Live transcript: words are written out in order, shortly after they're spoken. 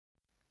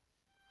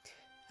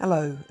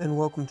Hello and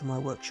welcome to my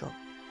workshop.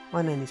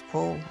 My name is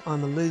Paul.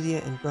 I'm a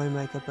luthier and bow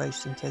maker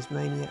based in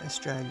Tasmania,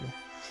 Australia.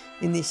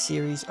 In this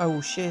series I will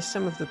share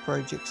some of the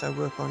projects I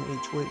work on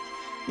each week,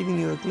 giving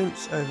you a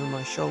glimpse over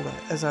my shoulder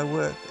as I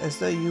work, as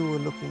though you were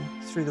looking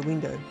through the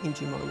window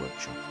into my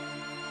workshop.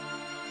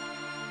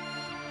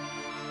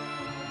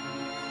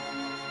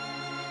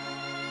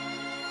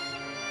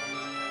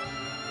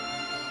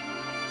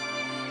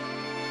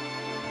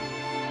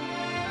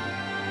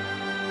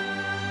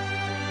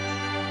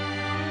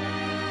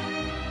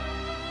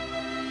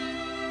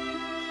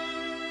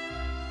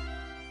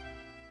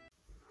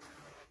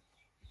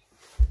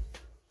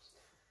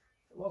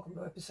 Welcome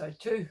to episode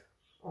 2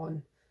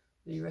 on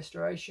the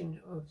restoration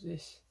of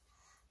this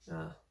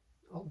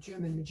old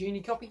German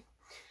Maggini copy.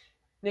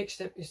 Next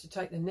step is to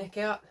take the neck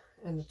out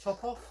and the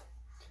top off,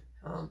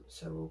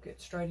 so we'll get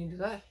straight into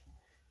that,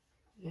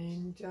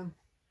 and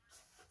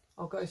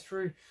I'll go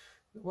through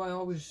the way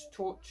I was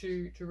taught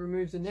to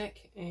remove the neck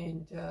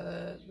and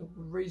the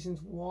reasons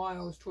why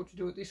I was taught to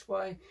do it this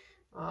way,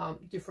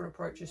 different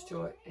approaches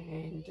to it,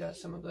 and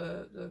some of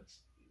the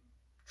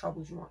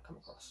troubles you might come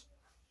across.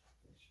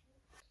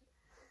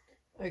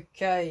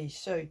 Okay,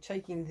 so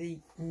taking the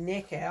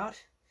neck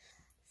out,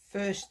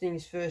 first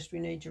things first, we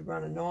need to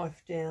run a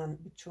knife down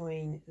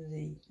between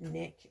the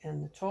neck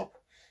and the top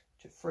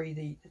to free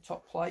the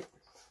top plate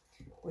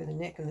where the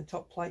neck and the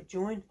top plate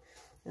join,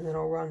 and then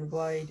I'll run the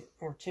blade,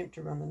 or attempt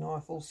to run the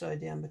knife, also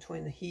down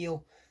between the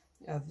heel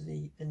of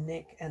the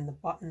neck and the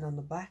button on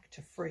the back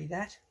to free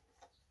that.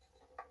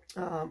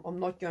 I'm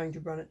not going to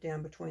run it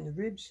down between the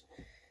ribs.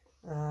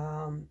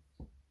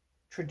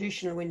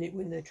 Traditionally,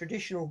 when the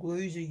traditional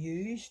glues are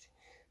used,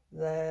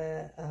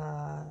 the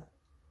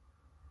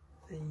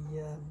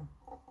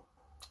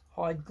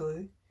hide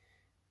glue,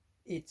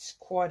 it's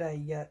quite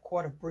a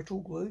brittle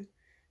glue,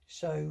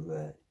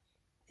 so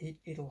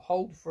it'll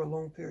hold for a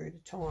long period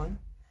of time,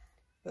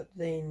 but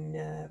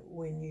then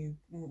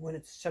when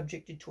it's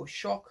subjected to a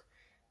shock,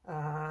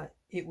 the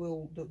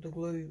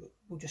glue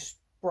will just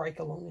break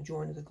along the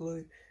joint of the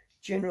glue.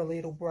 Generally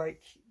it'll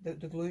break, the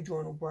glue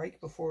joint will break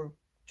before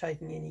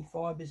taking any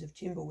fibres of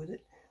timber with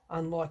it,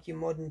 unlike your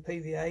modern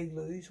PVA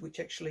glues, which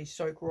actually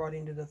soak right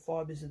into the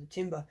fibres of the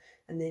timber,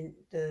 and then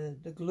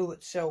the glue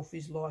itself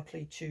is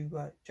likely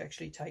to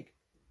actually take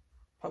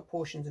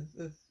portions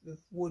of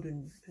wood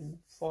and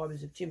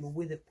fibres of timber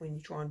with it when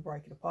you try and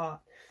break it apart.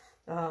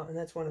 And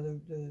that's one of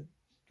the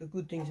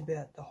good things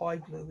about the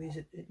hide glue, is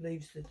it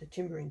leaves the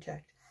timber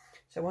intact.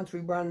 So once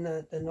we run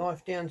the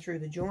knife down through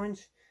the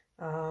joins,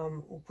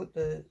 we'll put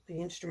the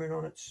instrument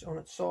on its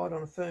side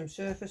on a firm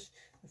surface,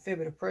 a fair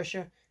bit of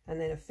pressure, and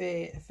then a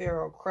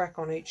fair old crack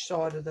on each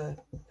side of the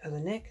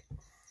neck.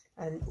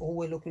 And all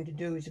we're looking to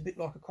do is a bit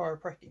like a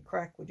chiropractic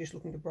crack. We're just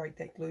looking to break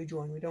that glue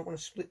joint. We don't want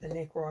to split the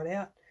neck right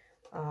out.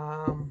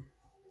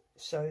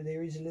 So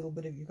there is a little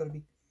bit of, you've got to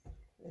be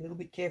a little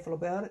bit careful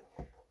about it.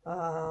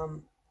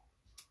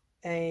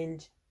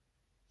 And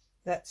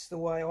that's the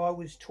way I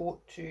was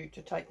taught to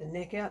take the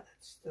neck out.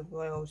 That's the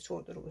way I was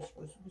taught that it was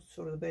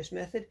sort of the best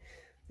method.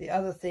 The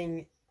other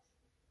thing,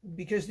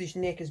 because this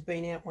neck has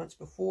been out once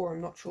before,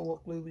 I'm not sure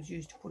what glue was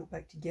used to put it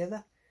back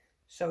together.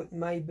 So it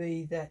may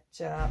be that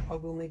I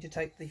will need to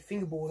take the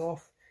fingerboard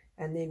off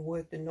and then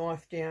work the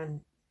knife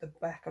down the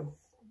back of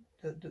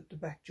the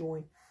back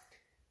joint.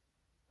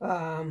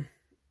 I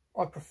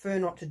prefer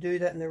not to do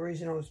that, and the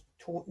reason I was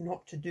taught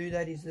not to do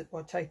that is that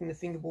by taking the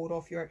fingerboard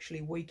off, you're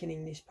actually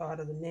weakening this part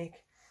of the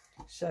neck.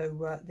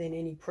 So then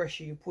any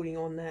pressure you're putting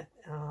on that,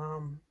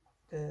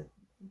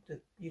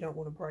 you don't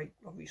want to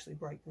obviously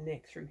break the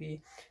neck through here.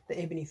 The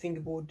ebony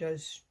fingerboard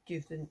does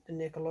give the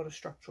neck a lot of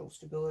structural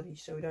stability,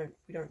 so we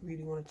don't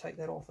really want to take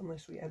that off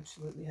unless we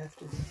absolutely have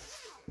to.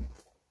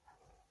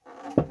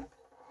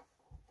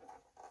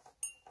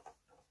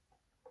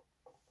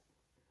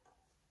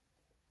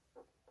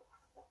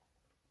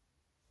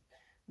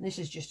 And this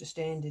is just a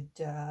standard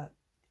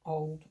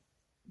old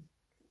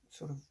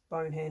sort of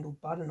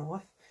bone-handled butter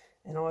knife,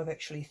 and I've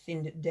actually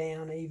thinned it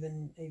down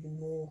even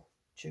more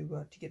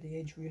to get the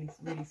edge really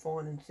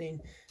fine and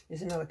thin.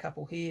 There's another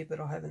couple here, but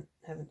I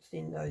haven't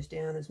thinned those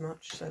down as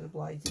much, so the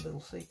blade's a little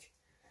thick.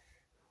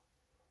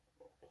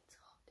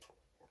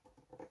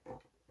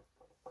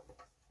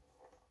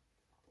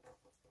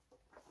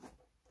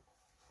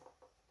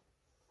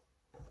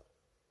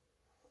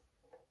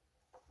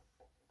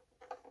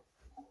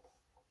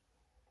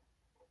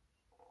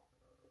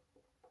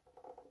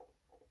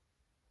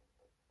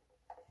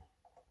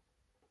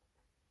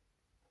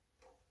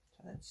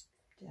 So that's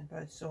down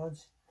both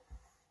sides.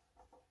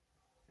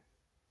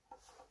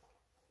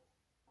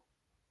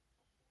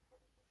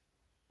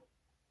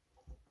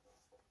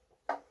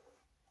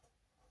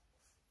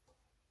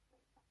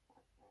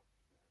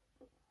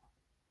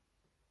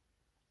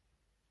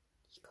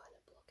 You're kind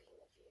of blocking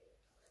the view a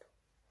little.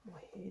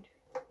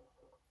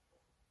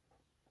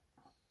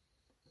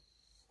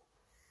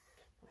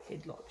 My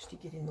head likes to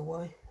get in the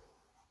way.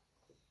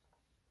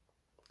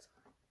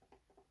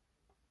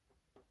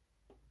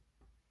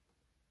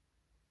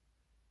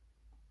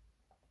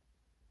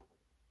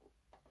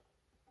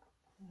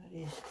 That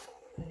is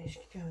That is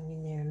going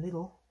in there a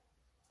little.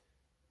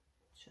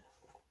 So.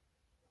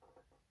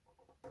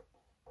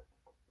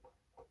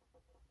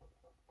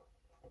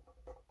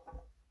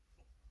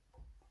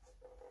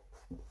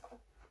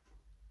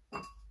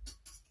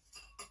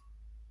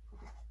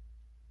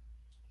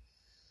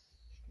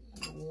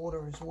 The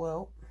water as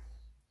well.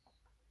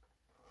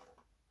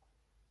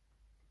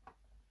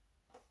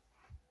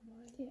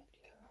 Yeah,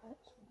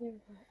 you're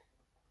right.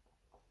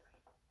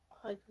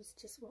 I was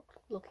just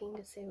looking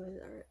to see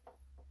whether it's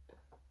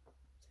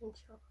in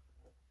shop.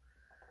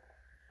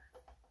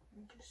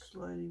 Just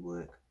slowly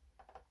work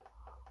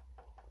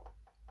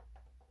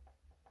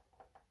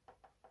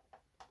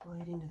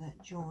blade into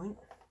that joint.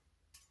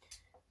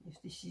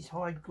 If this is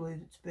hide glue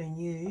that's been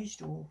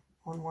used, or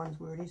on ones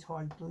where it is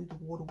hide glue, the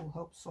water will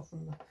help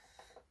soften the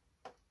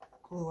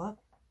glue up.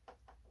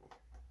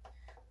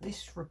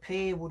 This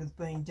repair would have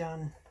been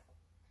done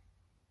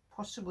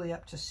possibly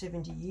up to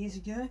 70 years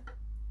ago,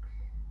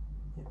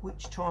 at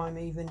which time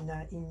even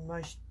in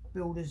most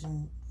builders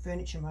and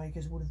furniture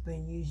makers would have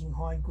been using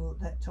hide glue at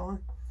that time.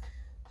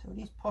 So it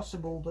is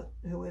possible that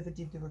whoever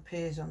did the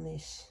repairs on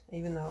this,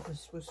 even though it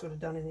was sort of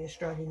done in the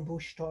Australian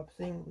bush type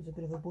thing, it was a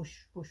bit of a bush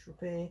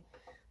repair,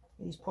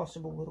 it is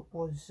possible that it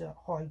was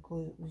hide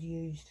glue that was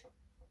used.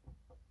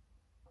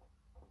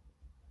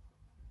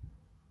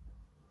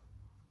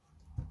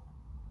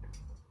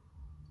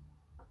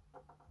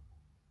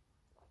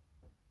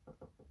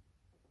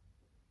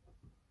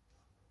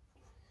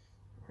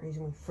 The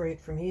reason we free it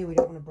from here, we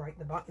don't want to break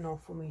the button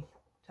off when we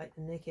take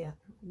the neck out,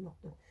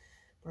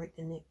 break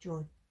the neck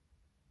joint.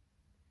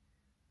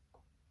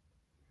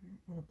 I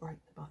don't want to break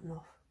the button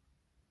off.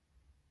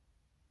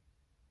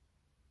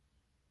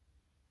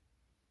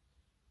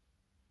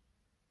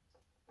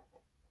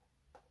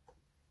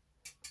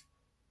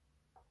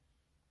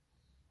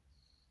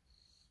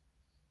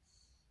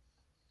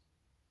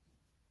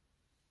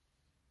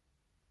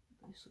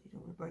 Obviously you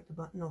don't want to break the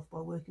button off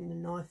by working the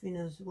knife in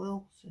as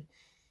well, so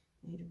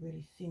you need a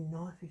really thin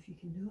knife if you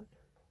can do it.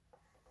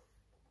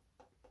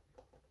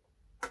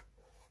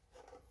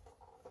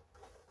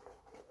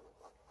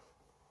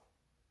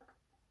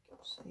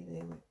 See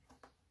there, we're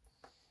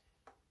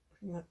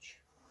pretty much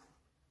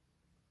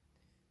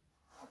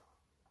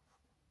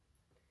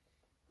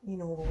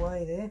in all the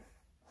way there.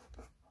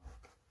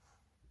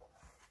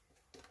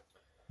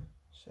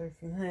 So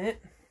from that,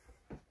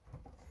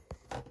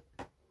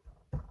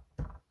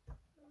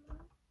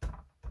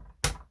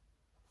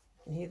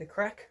 you can hear the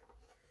crack.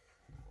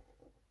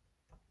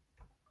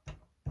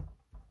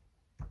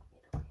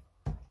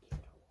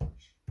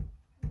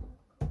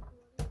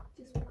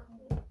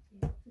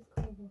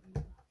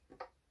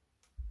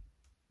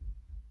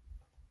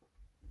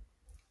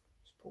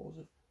 Pause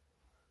it.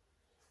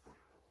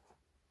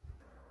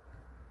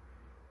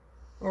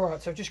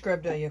 Alright, so I've just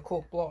grabbed a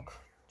cork block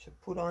to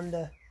put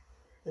under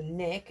the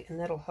neck, and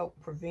that'll help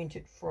prevent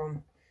it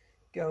from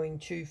going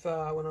too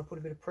far when I put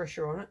a bit of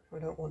pressure on it. I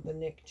don't want the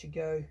neck to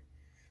go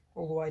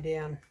all the way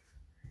down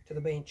to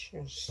the bench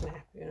and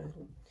snap, you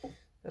know.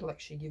 That'll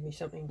actually give me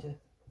something to,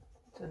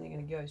 it's only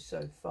going to go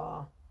so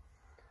far.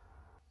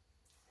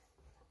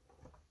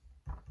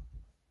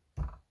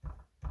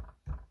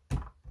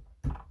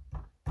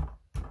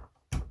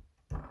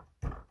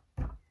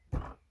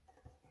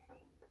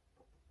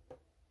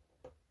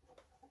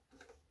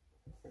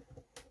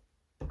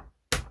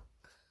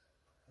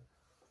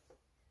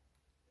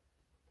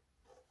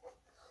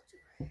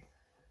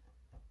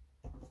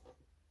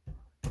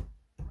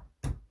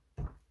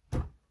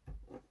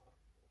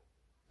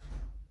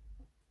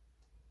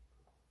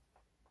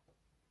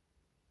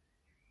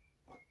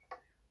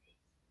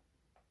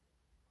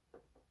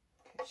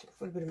 So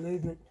for a bit of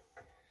movement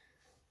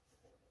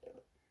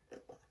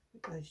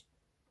with those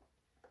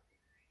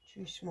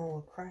two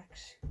smaller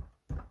cracks.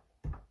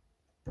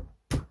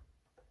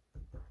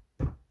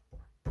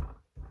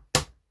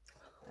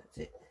 That's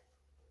it.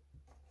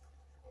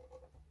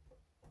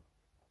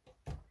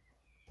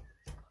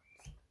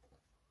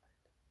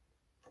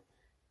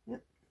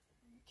 Yep.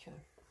 Okay.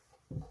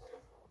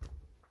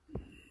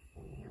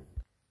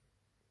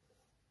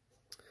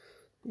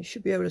 You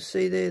should be able to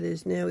see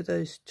there's now with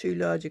those two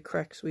larger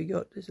cracks we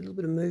got, there's a little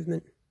bit of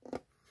movement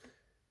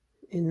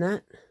in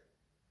that.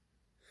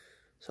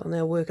 So I'll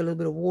now work a little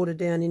bit of water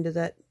down into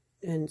that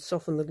and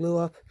soften the glue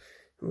up,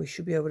 and we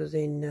should be able to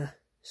then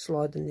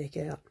slide the neck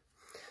out.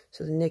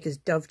 So the neck is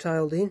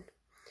dovetailed in,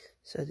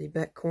 so the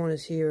back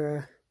corners here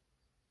are,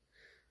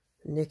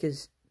 the neck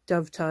is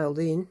dovetailed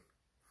in,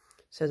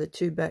 so the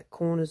two back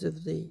corners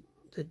of the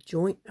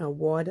joint are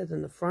wider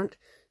than the front,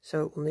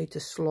 so it will need to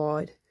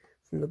slide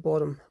from the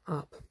bottom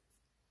up.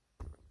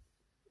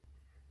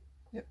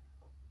 Yep.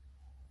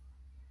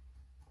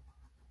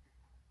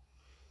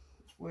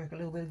 Let's work a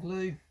little bit of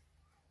glue,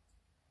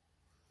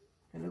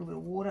 a little bit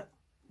of water.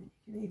 You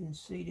can even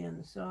see down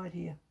the side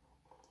here.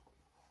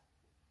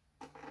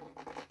 Not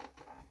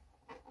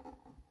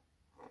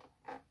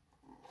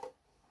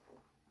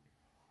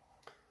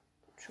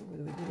sure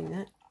whether we're getting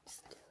that.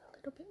 Just a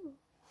little bit more.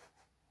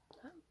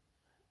 No.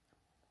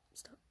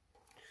 Stop.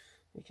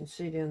 You can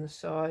see down the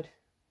side.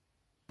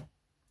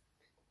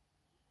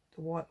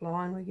 the white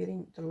line we're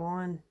getting, the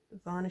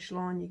varnish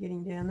line you're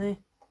getting down there,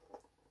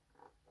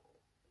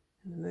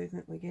 and the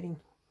movement we're getting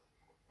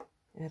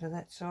out of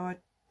that side.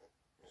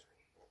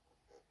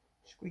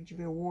 Squidge a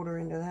bit of water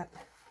into that.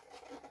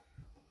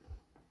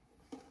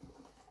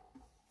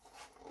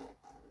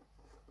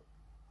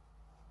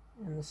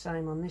 And the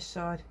same on this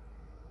side.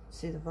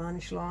 See the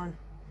varnish line?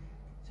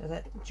 So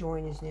that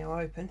joint is now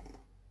open.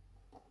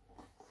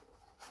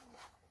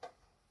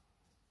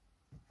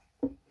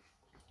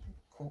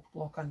 Cork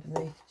block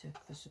underneath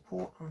for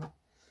support on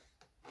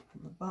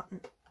the button.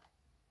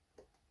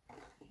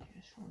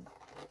 Just want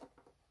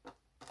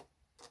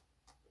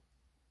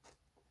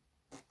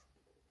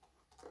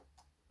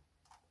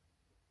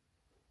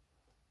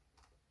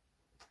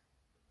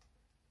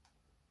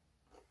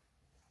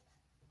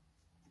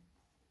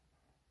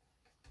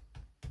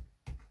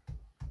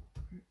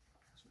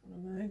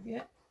to move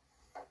yet.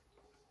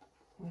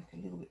 Work a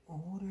little bit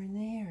more water in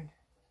there and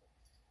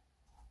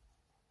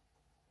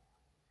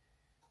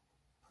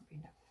probably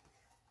end up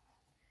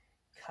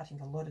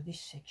cutting a lot of this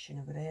section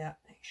of it out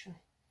actually.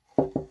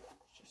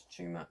 It's just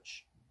too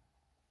much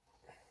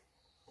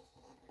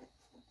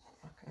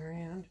fucking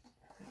around.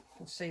 You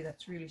can see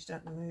that's really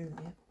starting to move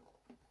now.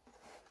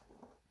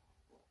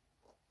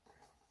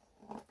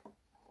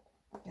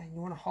 Okay, you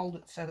want to hold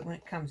it so that when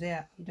it comes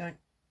out you don't.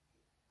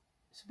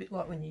 It's a bit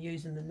like when you're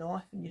using the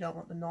knife and you don't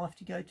want the knife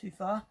to go too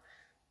far.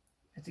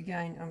 It's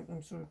again,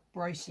 I'm sort of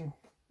bracing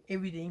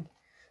everything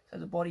so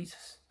the body's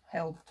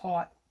held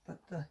tight, but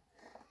the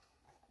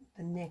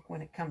neck,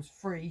 when it comes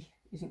free,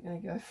 isn't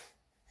going to go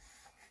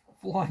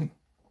flying.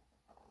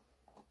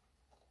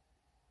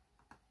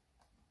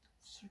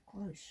 So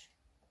close.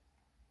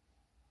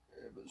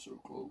 Ever so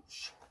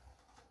close.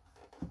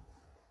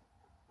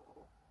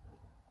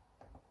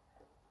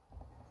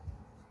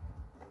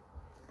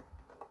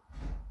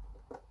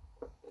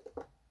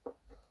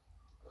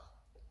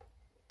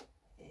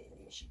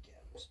 She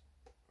goes.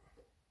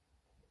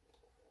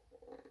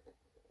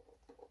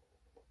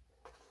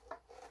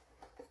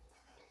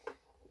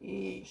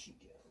 Here she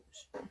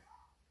goes. And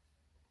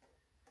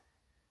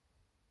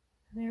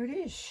there it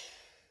is.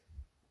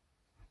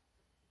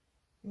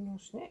 Little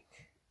snack.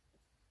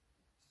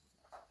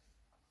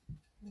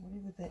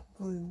 Whatever that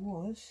glue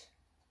was.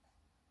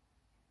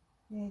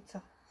 Yeah, it's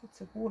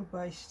a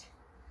water-based.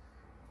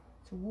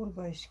 It's a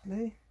water-based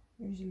glue.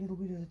 There's a little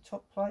bit of the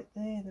top plate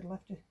there that'll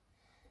have to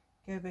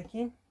go back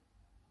in.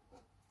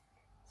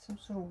 Some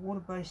sort of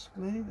water-based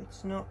glue.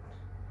 It's not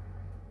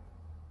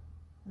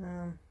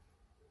a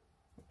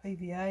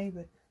PVA,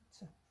 but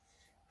it's a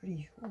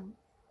pretty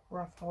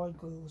rough hide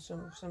glue or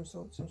some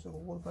sort of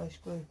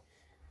water-based glue.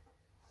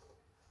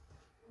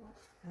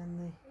 And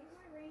the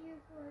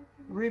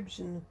ribs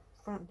and the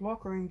front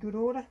block are in good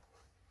order.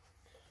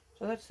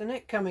 So that's the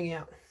neck coming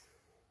out.